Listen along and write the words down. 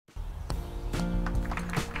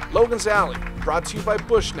Logan's Alley, brought to you by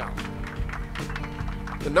Bushnell,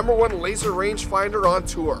 the #1 laser rangefinder on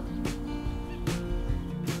tour.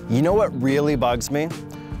 You know what really bugs me?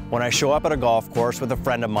 When I show up at a golf course with a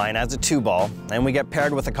friend of mine as a 2-ball, and we get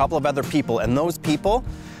paired with a couple of other people, and those people,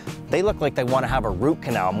 they look like they want to have a root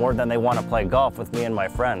canal more than they want to play golf with me and my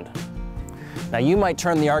friend. Now you might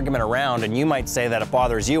turn the argument around and you might say that it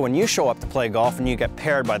bothers you when you show up to play golf and you get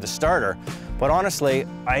paired by the starter, but honestly,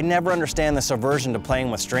 I never understand this aversion to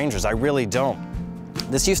playing with strangers. I really don't.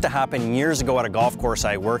 This used to happen years ago at a golf course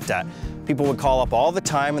I worked at. People would call up all the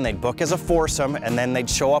time and they'd book as a foursome, and then they'd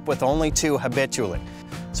show up with only 2 habitually.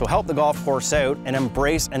 So help the golf course out and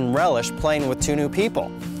embrace and relish playing with 2 new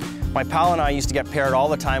people. My pal and I used to get paired all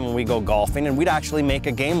the time when we go golfing, and we'd actually make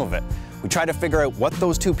a game of it. We tried to figure out what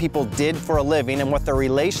those 2 people did for a living and what their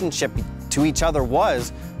relationship to each other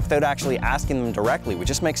was without actually asking them directly. We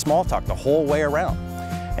just make small talk the whole way around.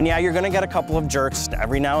 And yeah, you're gonna get a couple of jerks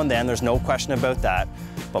every now and then, there's no question about that.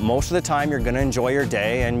 But most of the time you're gonna enjoy your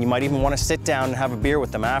day, and you might even wanna sit down and have a beer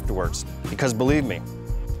with them afterwards. Because believe me,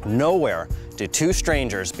 nowhere do 2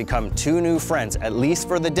 strangers become 2 new friends, at least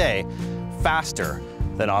for the day, faster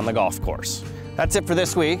than on the golf course. That's it for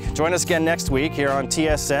this week. Join us again next week here on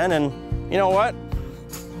TSN, and you know what?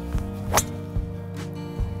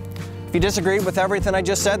 If you disagreed with everything I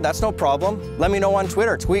just said, that's no problem. Let me know on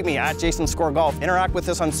Twitter. Tweet me at JasonScoreGolf. Interact with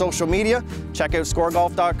us on social media. Check out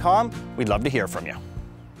ScoreGolf.com. We'd love to hear from you.